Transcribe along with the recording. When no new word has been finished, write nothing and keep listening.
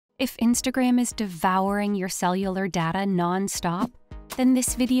If Instagram is devouring your cellular data non-stop, then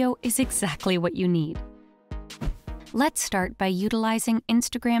this video is exactly what you need. Let's start by utilizing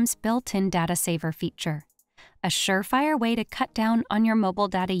Instagram's built-in data saver feature, a surefire way to cut down on your mobile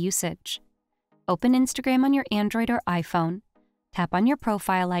data usage. Open Instagram on your Android or iPhone, tap on your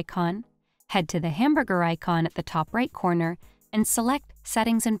profile icon, head to the hamburger icon at the top right corner, and select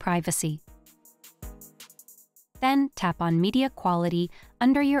Settings and Privacy. Then tap on Media Quality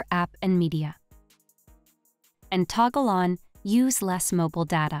under your app and media. And toggle on Use Less Mobile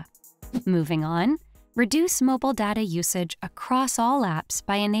Data. Moving on, reduce mobile data usage across all apps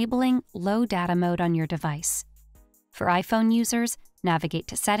by enabling Low Data Mode on your device. For iPhone users, navigate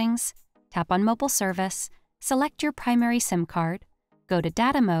to Settings, tap on Mobile Service, select your primary SIM card, go to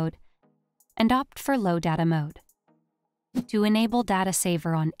Data Mode, and opt for Low Data Mode. To enable Data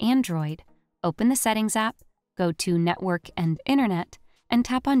Saver on Android, open the Settings app, go to Network and Internet, and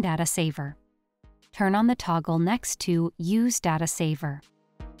tap on Data Saver. Turn on the toggle next to Use Data Saver.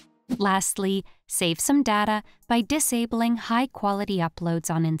 Lastly, save some data by disabling high-quality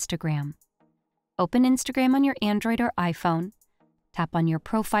uploads on Instagram. Open Instagram on your Android or iPhone, tap on your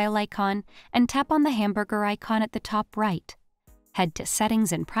profile icon, and tap on the hamburger icon at the top right. Head to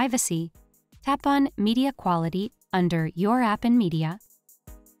Settings and Privacy, tap on Media Quality under Your App and Media,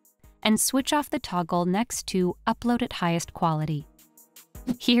 and switch off the toggle next to Upload at Highest Quality.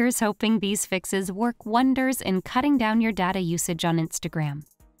 Here's hoping these fixes work wonders in cutting down your data usage on Instagram.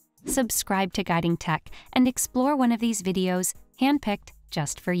 Subscribe to Guiding Tech and explore one of these videos handpicked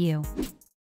just for you.